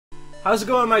How's it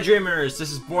going, my dreamers?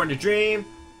 This is Born to Dream,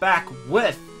 back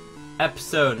with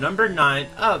episode number 9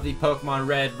 of the Pokemon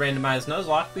Red Randomized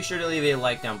Nuzlocke. Be sure to leave a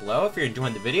like down below if you're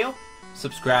enjoying the video,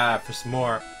 subscribe for some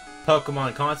more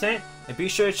Pokemon content, and be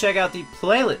sure to check out the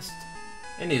playlist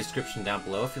in the description down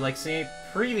below if you'd like to see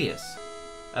previous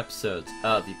episodes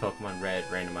of the Pokemon Red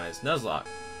Randomized Nuzlocke.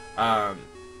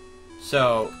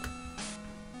 So,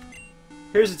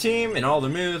 here's the team and all the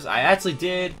moves. I actually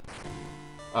did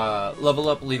level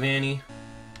up Leavanny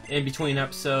in between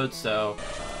episodes, so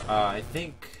I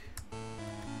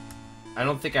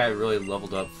don't think I really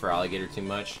leveled up for Alligator too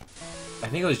much. I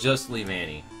think it was just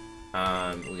Leavanny.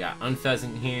 We got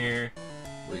Unpheasant here,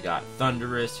 we got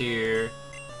Thundurus here,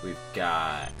 we've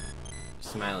got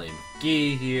Smiling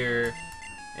McGee here,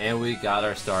 and we got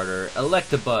our starter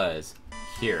Electabuzz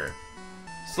here.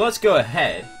 So let's go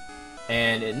ahead,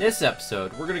 and in this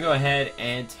episode we're gonna go ahead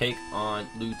and take on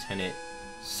Lieutenant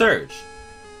Surge.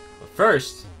 But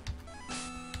first,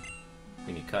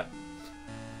 we need Cut.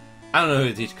 I don't know who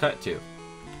to teach Cut to.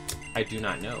 I do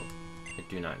not know. I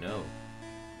do not know.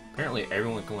 Apparently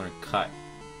everyone can learn Cut.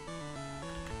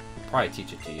 I'll probably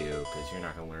teach it to you, because you're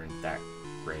not going to learn that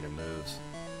great of moves,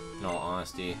 in all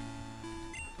honesty.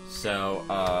 So,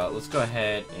 let's go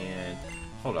ahead and...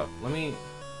 Hold up,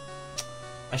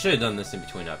 I should have done this in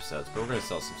between episodes, but we're going to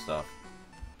sell some stuff.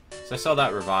 So I saw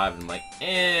that revive, and I'm like,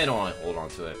 I don't want to hold on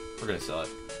to it. We're going to sell it.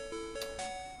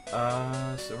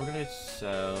 So we're going to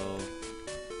sell...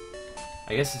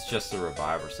 I guess it's just the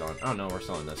revive we're selling. Oh no, we're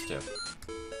selling this too.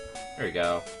 There we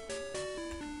go.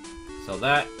 Sell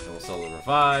that, and we'll sell the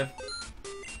revive.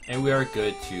 And we are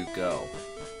good to go.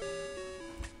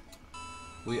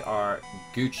 We are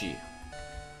Gucci.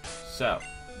 So,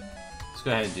 let's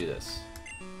go ahead and do this.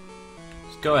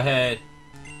 Let's go ahead,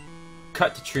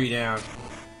 cut the tree down,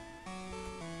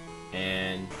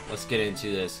 and let's get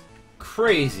into this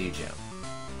crazy gym.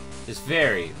 This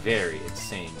very, very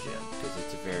insane gym, because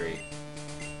it's a very...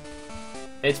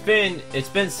 It's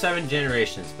been 7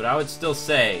 generations, but I would still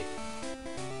say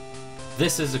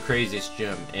this is the craziest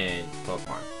gym in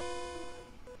Pokemon.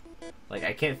 Like,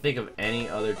 I can't think of any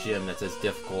other gym that's as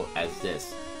difficult as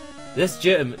this. This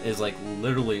gym is like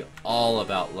literally all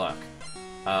about luck.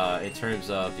 In terms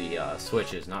of the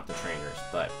switches, not the trainers,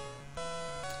 but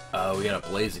we got a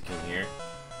Blaziken here.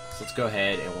 So let's go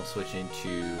ahead and we'll switch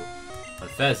into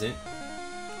Unpheasant,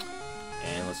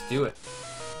 and let's do it.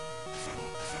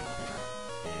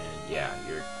 And yeah,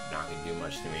 you're not gonna do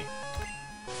much to me.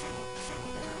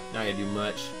 Not gonna do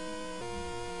much.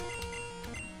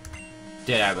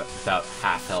 Did have about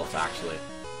half health actually.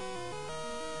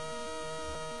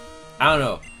 I don't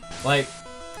know. Like,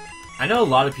 I know a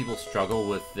lot of people struggle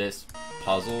with this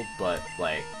puzzle, but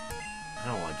like, I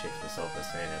don't want to jinx myself by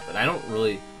saying it, but I don't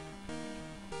really...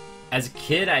 As a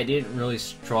kid, I didn't really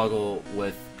struggle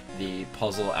with the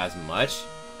puzzle as much,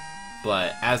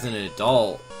 but as an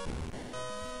adult,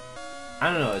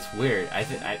 I don't know, it's weird. I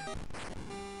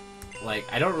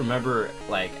don't remember,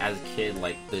 like, as a kid,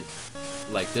 like,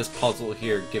 this puzzle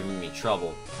here giving me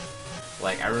trouble.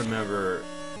 Like, I remember...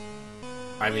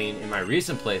 I mean, in my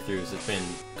recent playthroughs, it's been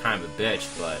kind of a bitch,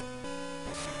 but...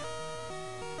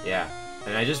 Yeah.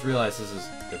 And I just realized this is...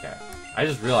 Okay. I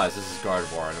just realized this is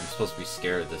Gardevoir, and I'm supposed to be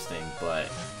scared of this thing, but...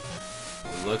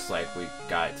 It looks like we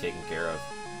got it taken care of.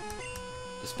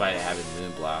 Despite it having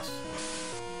Moonblast.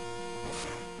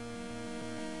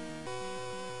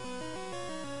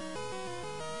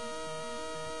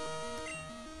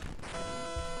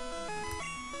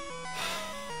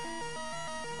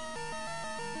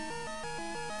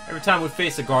 Every time we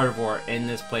face a Gardevoir in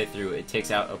this playthrough, it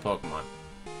takes out a Pokemon.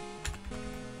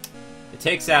 It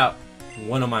takes out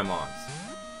one of my Mons.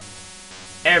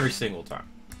 Every single time.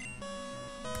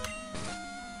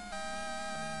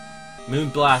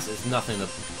 Moonblast is nothing to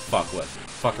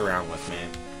fuck around with,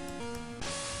 man.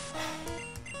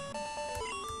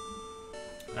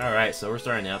 Alright, so we're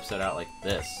starting the episode out like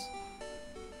this.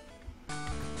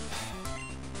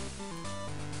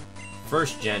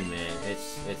 First gen, man,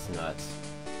 it's nuts.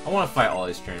 I want to fight all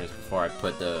these trainers before I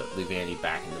put the Leavanny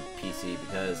back in the PC,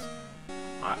 because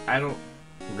I don't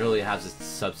really have a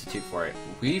substitute for it.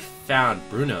 We found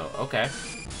Bruno. Okay.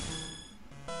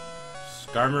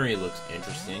 Skarmory looks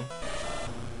interesting.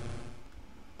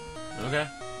 Okay.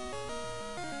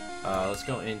 Let's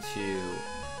go into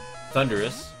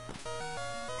Thundurus.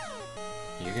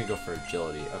 You're gonna go for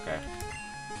agility. Okay.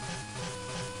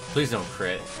 Please don't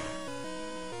crit.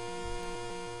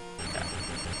 Okay.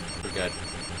 We're good.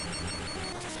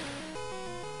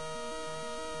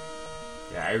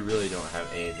 Yeah, I really don't have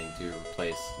anything to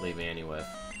replace Leavanny with.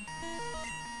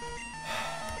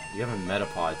 You have a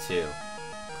Metapod too.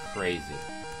 Crazy.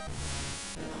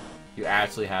 You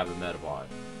actually have a Metabot.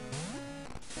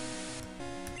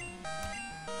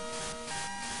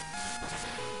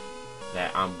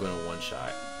 That I'm gonna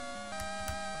one-shot.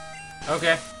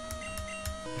 Okay.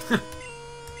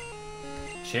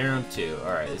 Cherim 2.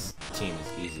 Alright, this team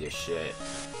is easy as shit.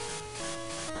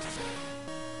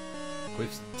 Quick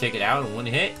take it out in one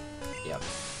hit? Yep.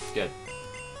 Good.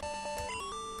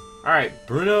 Alright,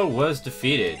 Bruno was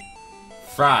defeated.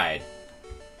 Fried.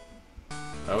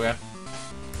 Okay.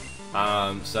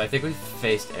 So I think we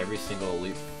faced every single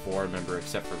Elite Four member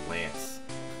except for Lance.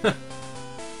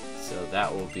 So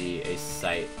that will be a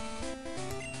sight.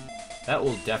 That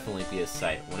will definitely be a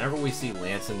sight. Whenever we see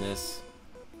Lance in this,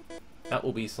 that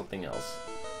will be something else.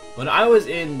 When I was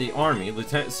in the army,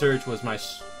 Lieutenant Surge was my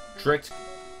strict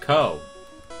co.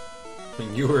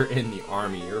 When you were in the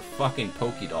army, you're a fucking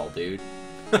Pokédoll, dude.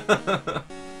 You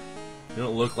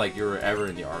don't look like you were ever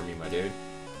in the army, my dude.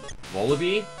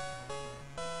 Volibee?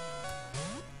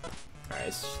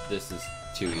 Alright, this is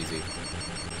too easy.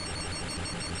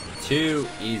 Too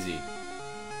easy.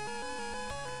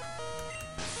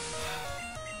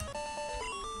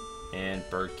 And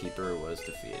Birdkeeper was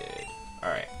defeated.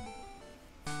 Alright.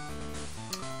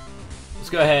 Let's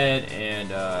go ahead and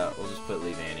we'll just put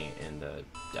Leavanny in the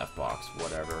death box,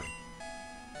 whatever.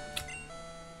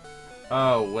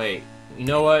 Oh, wait. You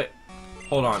know what?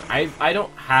 Hold on. I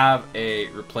don't have a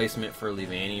replacement for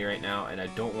Leavanny right now, and I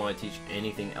don't want to teach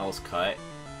anything else cut.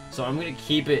 So I'm going to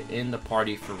keep it in the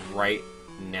party for right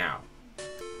now.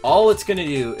 All it's going to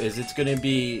do is it's going to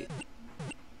be...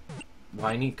 Well,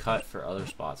 I need cut for other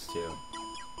spots, too.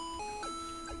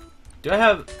 Do I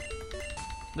have...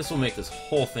 This will make this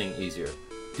whole thing easier.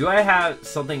 Do I have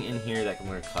something in here that I'm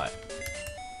going to cut?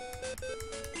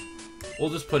 We'll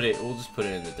just put it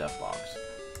in the death box.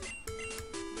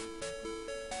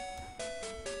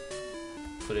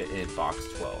 Put it in box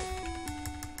 12.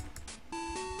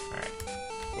 Alright.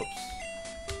 Whoops.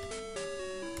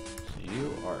 So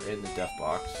you are in the death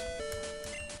box.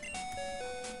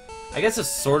 I guess a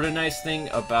sort of nice thing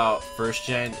about first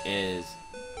gen is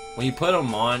when you put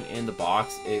them on in the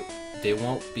box, they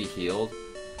won't be healed.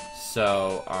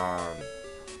 So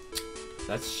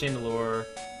that's Chandelure,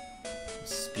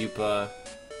 Spupa,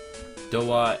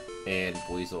 Dewott, and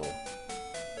Buizel.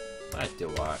 Not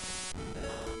Dewott.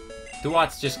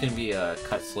 Dewott's just gonna be a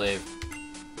cut slave.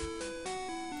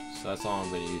 So that's all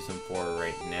I'm gonna use him for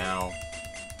right now.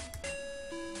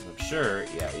 I'm sure,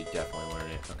 yeah, you definitely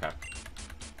learn it. Okay.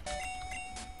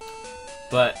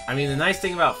 But, I mean, the nice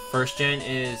thing about first gen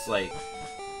is, like,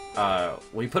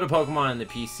 when you put a Pokemon in the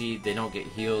PC, they don't get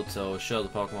healed, so it'll show the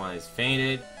Pokemon is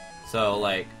fainted. So,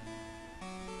 like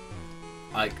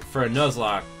for a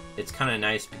Nuzlocke, it's kind of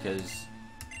nice because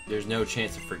there's no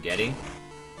chance of forgetting.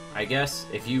 I guess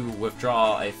if you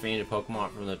withdraw a fainted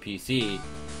Pokemon from the PC,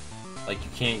 like, you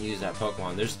can't use that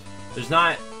Pokemon. There's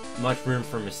not much room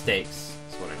for mistakes,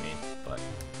 is what I mean. But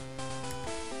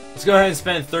let's go ahead and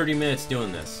spend 30 minutes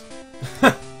doing this.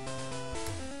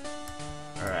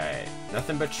 Alright,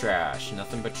 nothing but trash,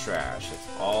 nothing but trash. That's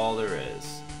all there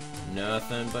is.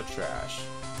 Nothing but trash.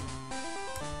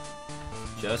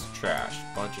 Just trash.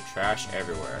 Bunch of trash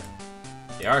everywhere.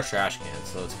 They are trash cans,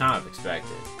 so it's kind of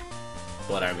expected.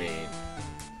 But I mean,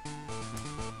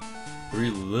 are we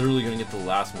literally gonna get to the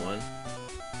last one?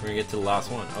 We're gonna get to the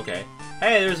last one. Okay.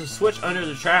 Hey, there's a switch under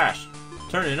the trash.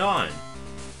 Turn it on. So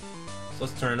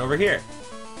let's turn it over here.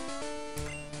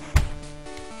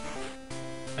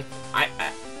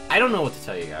 I don't know what to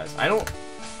tell you guys.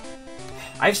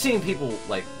 I've seen people,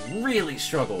 like, really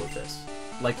struggle with this.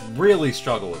 Like, really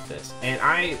struggle with this. And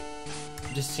I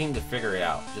just seem to figure it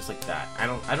out, just like that. I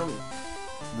don't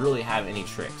really have any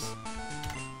tricks.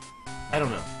 I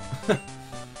don't know.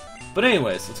 But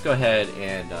anyways, let's go ahead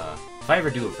and, if I ever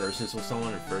do a versus with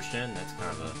someone in first gen, that's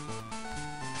kind of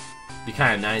be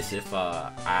kind of nice if,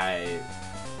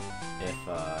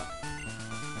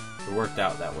 it worked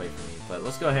out that way for me. But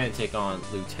let's go ahead and take on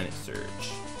Lieutenant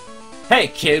Surge. Hey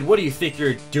kid, what do you think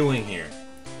you're doing here?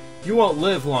 You won't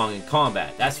live long in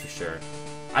combat, that's for sure.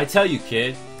 I tell you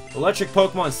kid, electric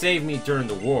Pokemon saved me during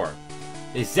the war.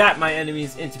 They zapped my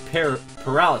enemies into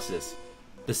paralysis.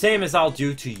 The same as I'll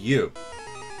do to you.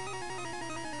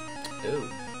 Ooh,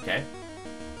 okay.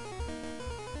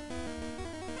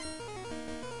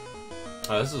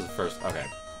 Oh, this is the first, okay.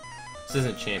 This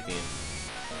isn't Champion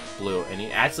Blue, and he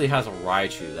actually has a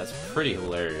Raichu. That's pretty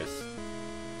hilarious.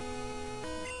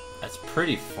 That's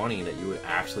pretty funny that you would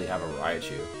actually have a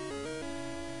Raichu.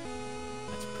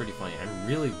 That's pretty funny. I'm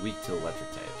really weak to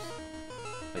electric types.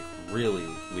 Like, really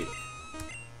weak.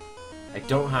 I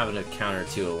don't have an counter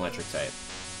to electric type.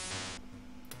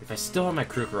 If I still have my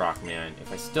Krokorok, man.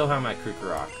 If I still have my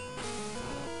Krokorok.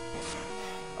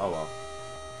 Oh well.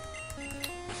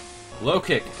 Low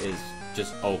kick is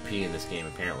just OP in this game,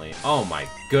 apparently. Oh my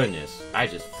goodness. I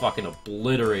just fucking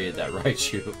obliterated that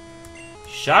Raichu.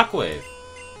 Shockwave.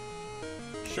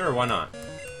 Sure, why not?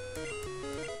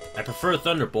 I prefer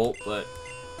Thunderbolt, but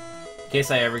in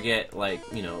case I ever get, like,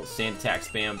 you know, Sand Attack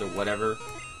spammed or whatever,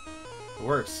 it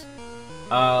works.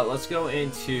 Let's go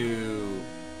into...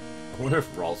 I wonder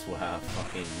if Ralts will have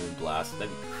fucking Moonblast. That'd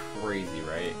be crazy,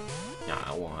 right? Nah,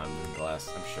 I won't have Moonblast.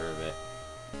 I'm sure of it.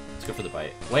 Let's go for the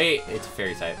bite. Wait, it's a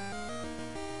fairy type.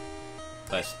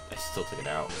 But I still took it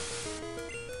out.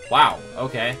 Wow,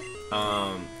 okay.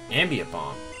 Ambient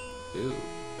Bomb. Ooh.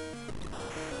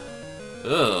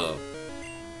 Ugh.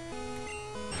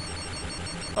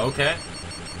 Okay.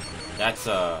 That's,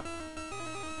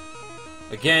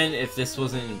 again, if this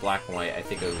wasn't in black and white, I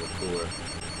think it would look cooler.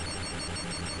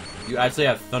 You actually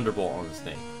have Thunderbolt on this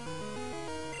thing.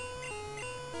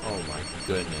 Oh my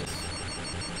goodness.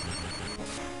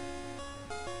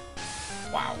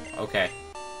 Wow, okay.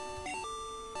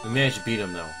 We managed to beat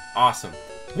him, though. Awesome.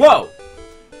 Whoa!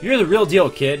 You're the real deal,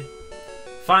 kid.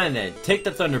 Fine then, take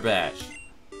the Thunder Badge.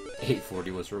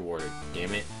 840 was rewarded,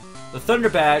 damn it. The Thunder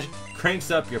Badge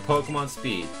cranks up your Pokemon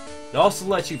speed. It also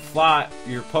lets you fly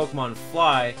your Pokemon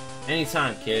fly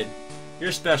anytime, kid.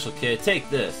 You're special, kid. Take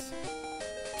this.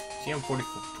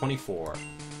 TM24.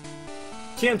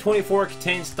 TM24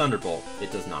 contains Thunderbolt.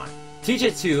 It does not. Teach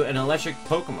it to an electric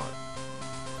Pokemon.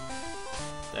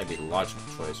 That'd be the logical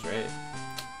choice, right?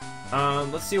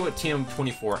 Let's see what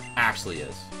TM24 actually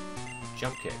is.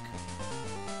 Jump Kick.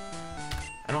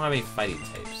 I don't have any fighting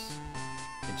types.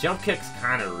 The Jump Kick's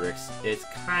kind of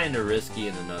risky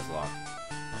in the Nuzlocke.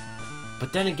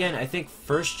 But then again, I think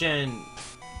first gen,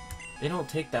 they don't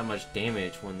take that much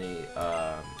damage when they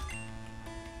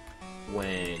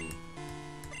when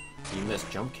you miss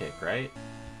Jump Kick, right?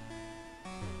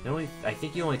 I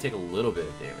think you only take a little bit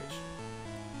of damage.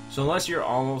 So unless you're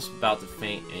almost about to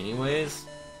faint anyways,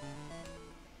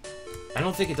 I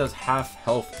don't think it does half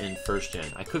health in first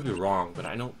gen. I could be wrong, but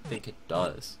I don't think it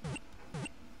does.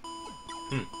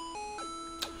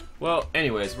 Well,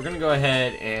 anyways, we're gonna go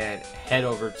ahead and head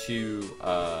over to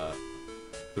the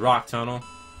rock tunnel.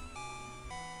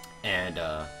 And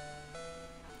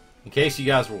in case you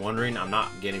guys were wondering, I'm not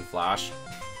getting Flash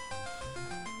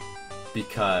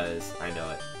because I know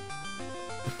it.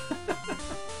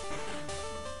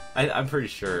 I'm pretty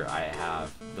sure I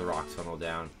have the rock tunnel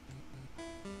down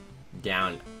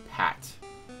pat.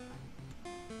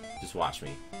 Just watch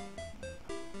me.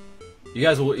 You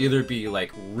guys will either be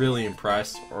like really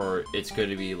impressed, or it's going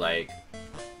to be like,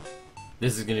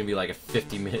 this is going to be like a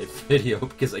 50-minute video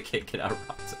because I can't get out of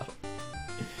rock tunnel.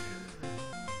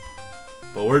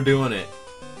 But we're doing it.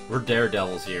 We're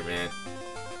daredevils here, man.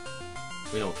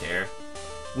 We don't care.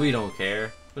 We don't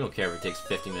care. We don't care if it takes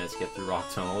 50 minutes to get through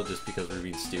rock tunnel just because we're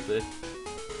being stupid.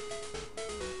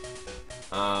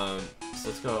 So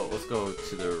let's go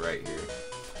to the right here.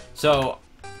 So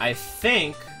I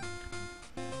think,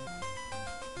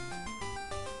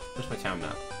 where's my town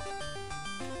map?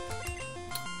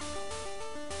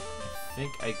 I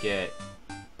think I get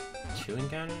 2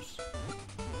 encounters.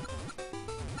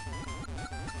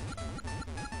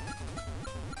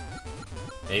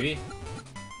 Maybe?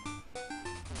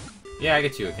 Yeah, I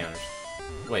get 2 encounters.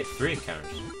 Wait, 3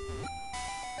 encounters.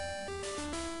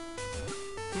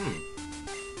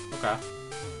 Okay.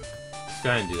 Let's go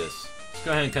ahead and do this. Let's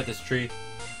go ahead and cut this tree.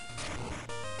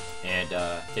 And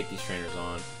take these trainers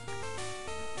on.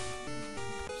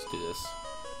 Let's do this.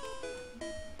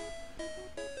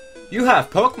 You have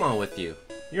Pokemon with you.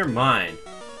 You're mine.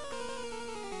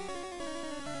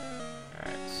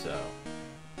 Alright, so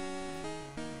I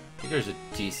think there's a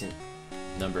decent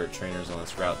number of trainers on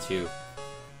this route too.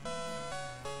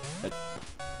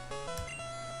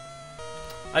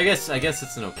 I guess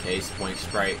it's an okay Spoink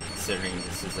sprite considering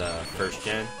this is a first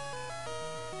gen.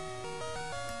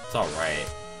 It's alright.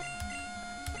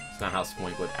 It's not how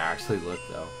Spoink would actually look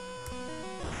though.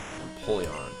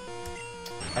 Empoleon.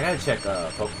 I gotta check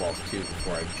Pokeballs too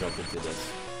before I jump into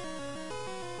this.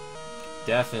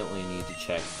 Definitely need to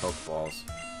check Pokeballs.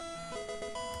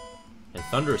 And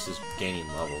Thundurus is gaining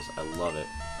levels. I love it.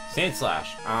 Sand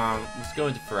Slash. Let's go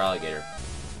into Feraligatr.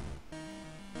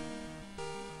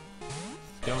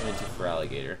 Let's go into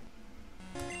Feraligatr.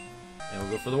 And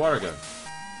we'll go for the Water Gun.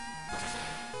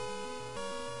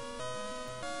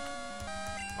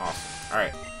 Awesome.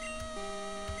 Alright.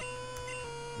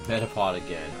 Metapod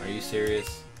again. Are you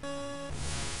serious?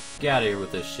 Get out of here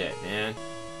with this shit, man.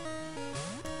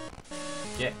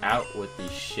 Get out with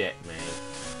this shit, man.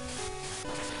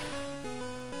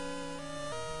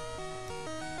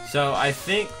 So I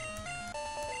think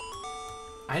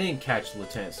I didn't catch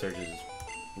Lieutenant Surge's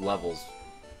levels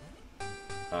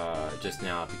just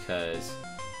now because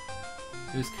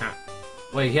he was kind of...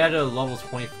 Wait, he had a level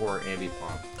 24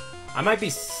 Ambipom. I might be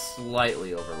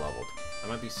slightly over-leveled.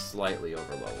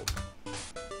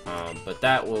 But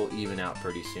that will even out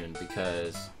pretty soon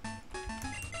because...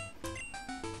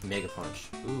 Mega Punch.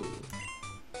 Ooh.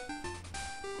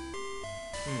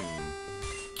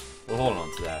 We'll hold on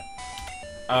to that.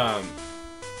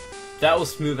 That will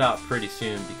smooth out pretty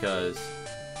soon because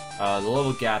the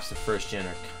level gaps of first gen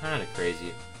are kind of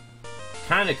crazy.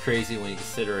 Kind of crazy when you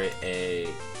consider it a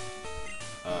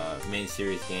main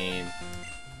series game.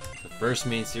 The first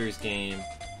main series game.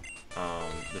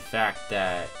 The fact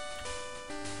that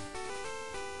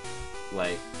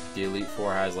like the Elite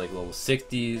Four has like level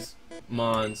 60s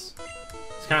mons.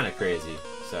 It's kind of crazy.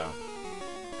 So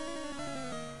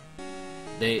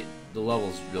the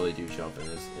levels really do jump in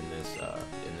this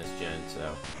gen,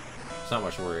 so it's not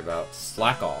much to worry about.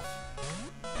 Slack off.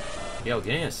 Yo,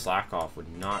 getting a slack off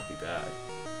would not be bad.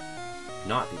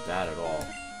 Not be bad at all.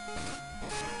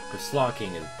 Because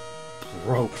slocking is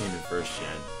broken in first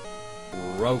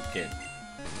gen. Broken.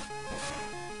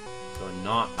 So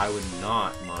I would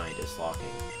not mind a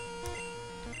slocking.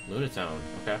 Lunatone,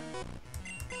 okay.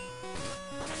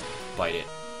 Bite it.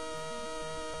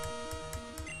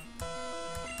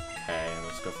 Okay,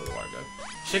 let's go for the water gun.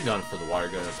 Should've gone for the water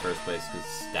gun in the first place because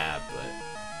it's stab, but...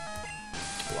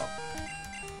 well.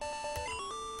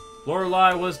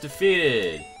 Lorelei was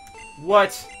defeated!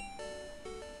 What?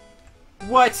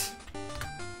 What?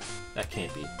 That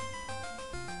can't be.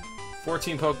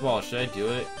 14 Pokeballs, should I do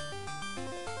it?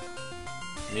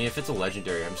 I mean, if it's a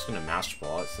legendary, I'm just gonna Master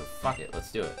Ball it, so fuck it,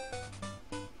 let's do it.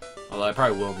 Although I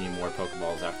probably will need more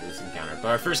Pokeballs after this encounter. But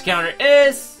our first encounter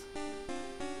is...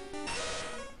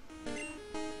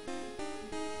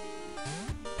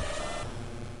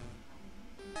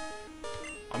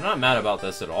 I'm not mad about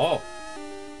this at all.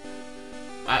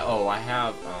 I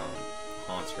have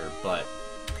Haunter, but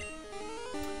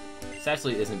this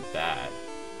actually isn't bad.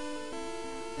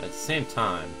 But at the same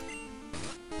time,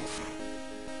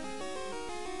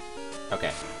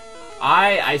 okay,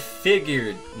 I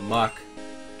figured Muck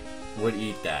would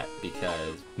eat that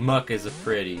because Muck is a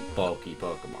pretty bulky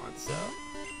Pokemon. So,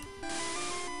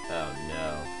 oh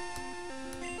no,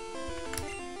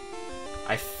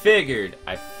 I figured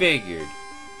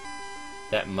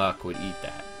that Muck would eat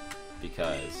that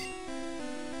because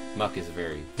Muck is a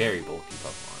very, very bulky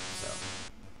Pokemon, so...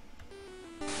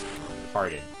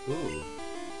 Harden. Ooh.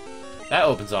 That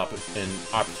opens up an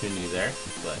opportunity there,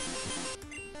 but...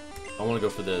 I want to go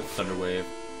for the Thunder Wave.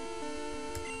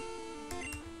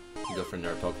 Go for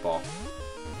another Pokeball.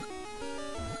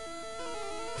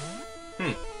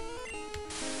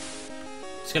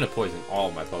 It's gonna poison all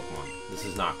of my Pokemon. This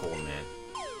is not cool, man.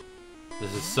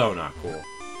 This is so not cool.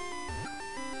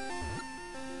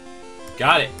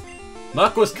 Got it!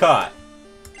 Muck was caught!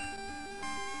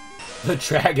 The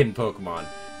Dragon Pokemon.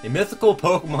 A mythical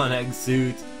Pokemon that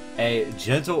exudes a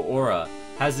gentle aura.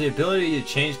 Has the ability to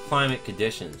change climate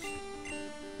conditions.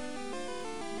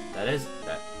 That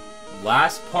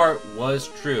last part was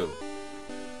true.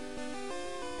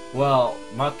 Well,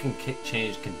 Muck can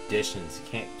change conditions. He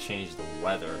can't change the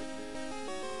weather.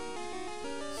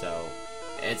 So,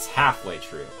 it's halfway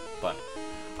true. But,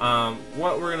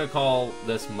 what we're gonna call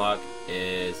this Muck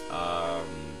is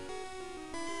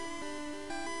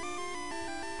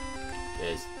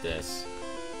this.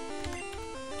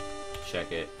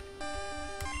 Check it.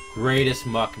 Greatest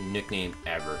Muck nickname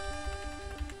ever.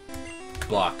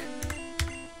 Buck.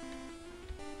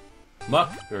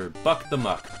 Muck, or Buck the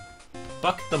Muck.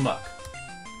 Buck the Muck.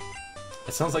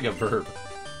 It sounds like a verb.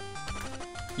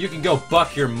 You can go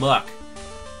buck your muck.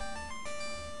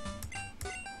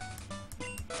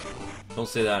 Don't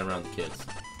say that around the kids.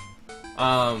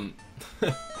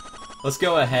 Let's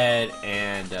go ahead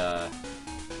and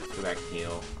let's go back and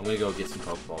heal. I'm gonna go get some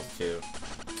Pokeballs too.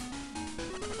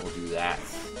 We'll do that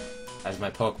as my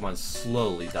Pokemon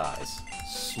slowly dies.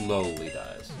 Slowly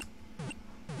dies.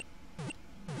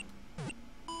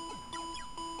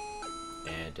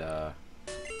 And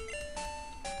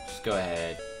just go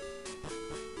ahead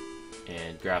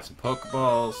and grab some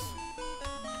Pokeballs.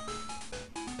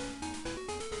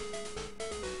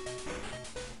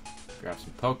 Grab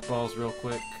some Pokeballs real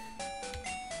quick.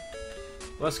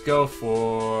 Let's go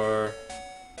for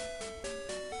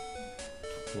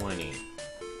 20.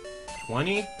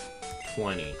 20?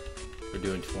 20. We're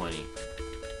doing 20.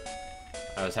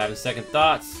 I was having second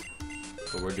thoughts,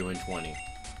 but we're doing 20.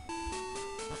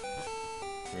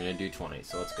 We're gonna do 20,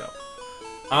 so let's go.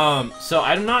 So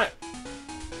I'm not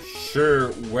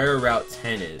sure where Route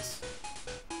 10 is.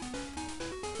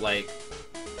 Like,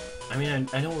 I mean,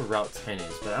 I know where Route 10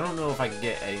 is, but I don't know if I can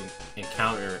get an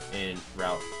encounter in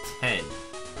Route 10.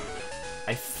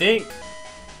 I think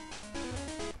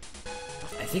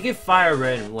in Fire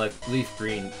Red and Leaf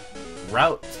Green,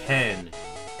 Route 10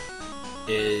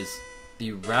 is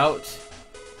the route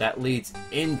that leads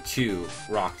into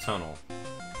Rock Tunnel.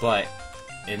 But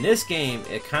in this game,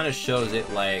 it kind of shows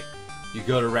it like you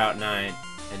go to Route 9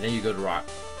 and then you go to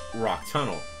Rock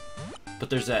Tunnel. But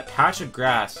there's that patch of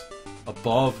grass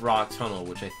above Rock Tunnel,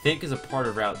 which I think is a part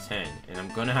of Route 10, and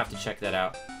I'm gonna have to check that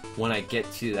out when I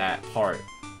get to that part,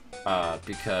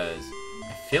 because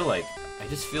I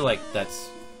just feel like that's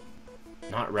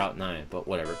not Route 9, but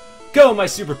whatever. Go, my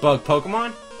super bug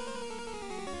Pokemon!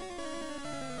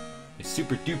 A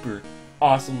super duper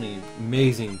awesomely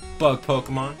amazing bug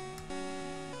Pokemon.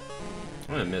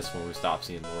 I'm gonna miss when we stop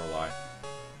seeing Lorelei,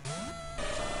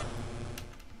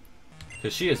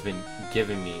 because she has been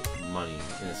giving me money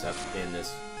in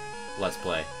this Let's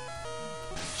Play.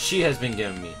 She has been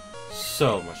giving me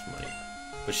so much money,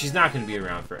 but she's not going to be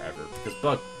around forever,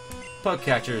 because bug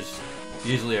catchers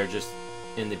usually are just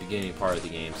in the beginning part of the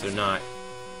game. So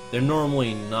they're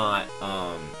normally not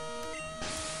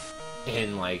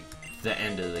in like the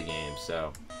end of the game.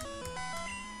 So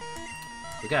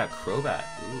we got a Crobat.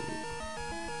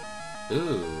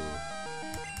 Ooh.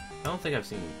 I don't think I've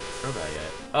seen Crobat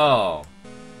yet. Oh.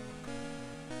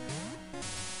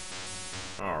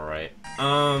 Alright.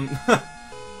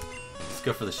 Let's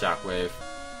go for the Shockwave.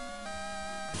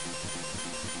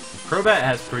 Crobat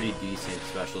has pretty decent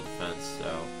special defense,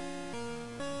 so...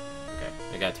 Okay,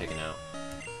 I got taken out.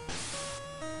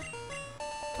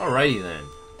 Alrighty then.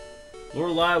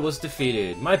 Lorelei was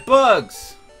defeated. My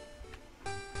bugs!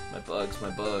 My bugs.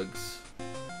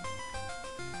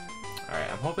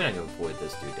 Alright, I'm hoping I can avoid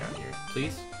this dude down here.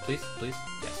 Please? Please? Please?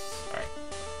 Yes. Alright.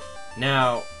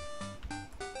 Now...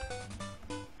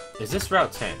 Is this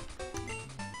Route 10?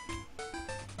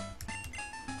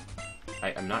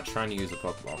 I'm not trying to use a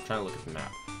Pokeball. I'm trying to look at the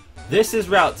map. This is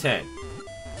Route 10.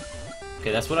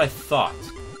 Okay, that's what I thought.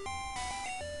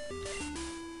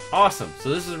 Awesome. So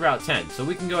this is Route 10. So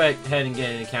we can go ahead and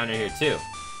get an encounter here too.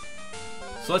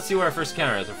 So let's see what our first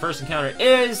encounter is. Our first encounter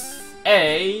is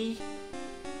a...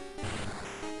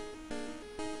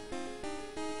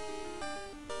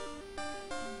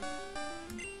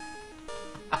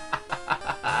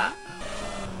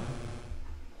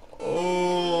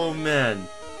 Oh, man.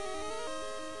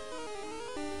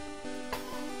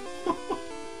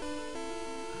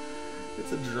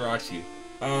 It's a Jirachi.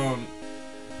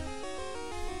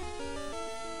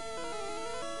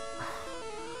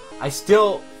 I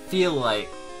still feel like...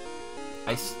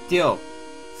 I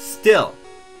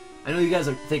know you guys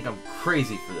think I'm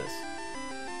crazy for this.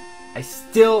 I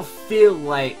still feel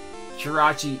like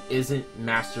Jirachi isn't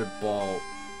Master Ball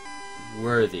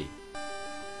worthy.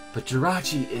 But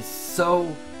Jirachi is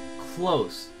so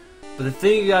close. But the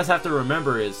thing you guys have to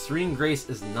remember is Serene Grace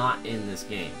is not in this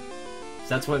game. So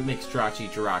that's what makes Jirachi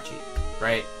Jirachi,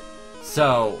 right?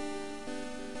 So...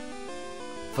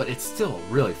 But it's still a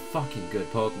really fucking good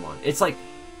Pokemon. It's like,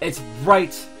 it's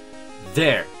right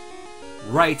there.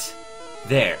 Right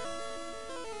there.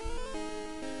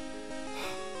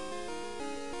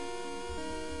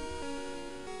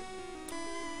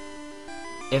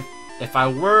 If I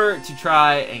were to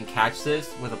try and catch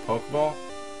this with a Pokeball,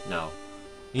 no.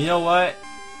 You know what?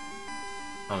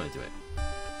 I'm gonna do it.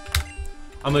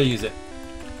 I'm gonna use it.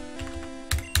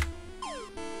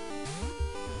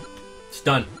 It's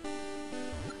done.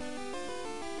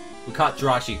 We caught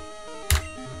Jirachi.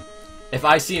 If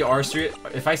I see an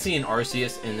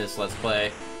Arceus in this Let's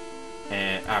Play,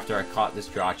 and after I caught this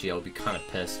Jirachi, I'll be kind of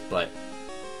pissed. But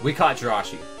we caught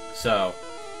Jirachi, so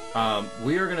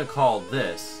we are gonna call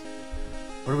this.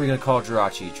 What are we gonna call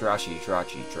Jirachi? Jirachi.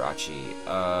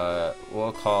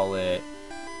 We'll call it.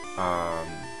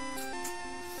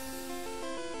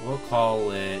 We'll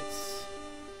call it.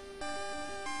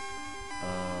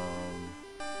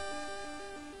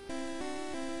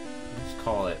 Let's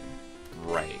call it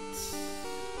Bright.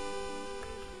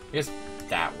 I guess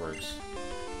that works.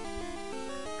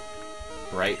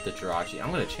 Bright the Jirachi.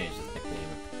 I'm gonna change this nickname.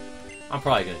 I'm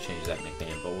probably gonna change that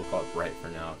nickname, but we'll call it Bright for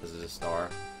now because it's a star.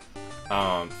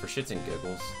 For shits and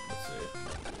giggles, let's see.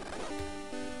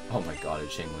 Oh my god,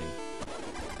 it's Shingling.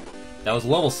 That was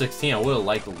level 16. I would have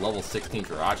liked the level 16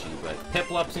 Jirachi, but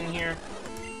Piplup's in here.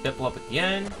 Piplup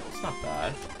again. It's not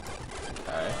bad.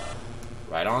 Okay.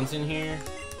 Rhydon's in here.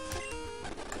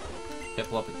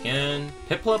 Piplup again.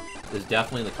 Piplup is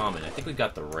definitely the common. I think we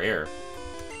got the rare.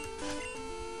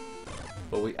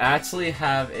 But we actually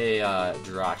have a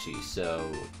Jirachi, so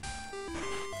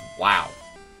wow.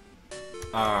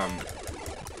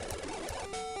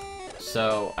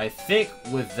 So I think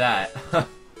with that,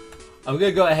 I'm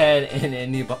gonna go ahead and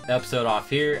end the episode off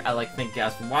here. I'd like to thank you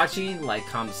guys for watching. Like,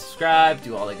 comment, subscribe,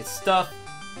 do all that good stuff.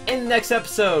 In the next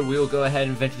episode, we will go ahead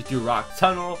and venture through Rock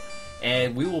Tunnel,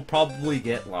 and we will probably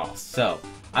get lost. So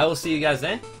I will see you guys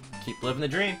then. Keep living the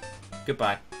dream.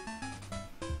 Goodbye.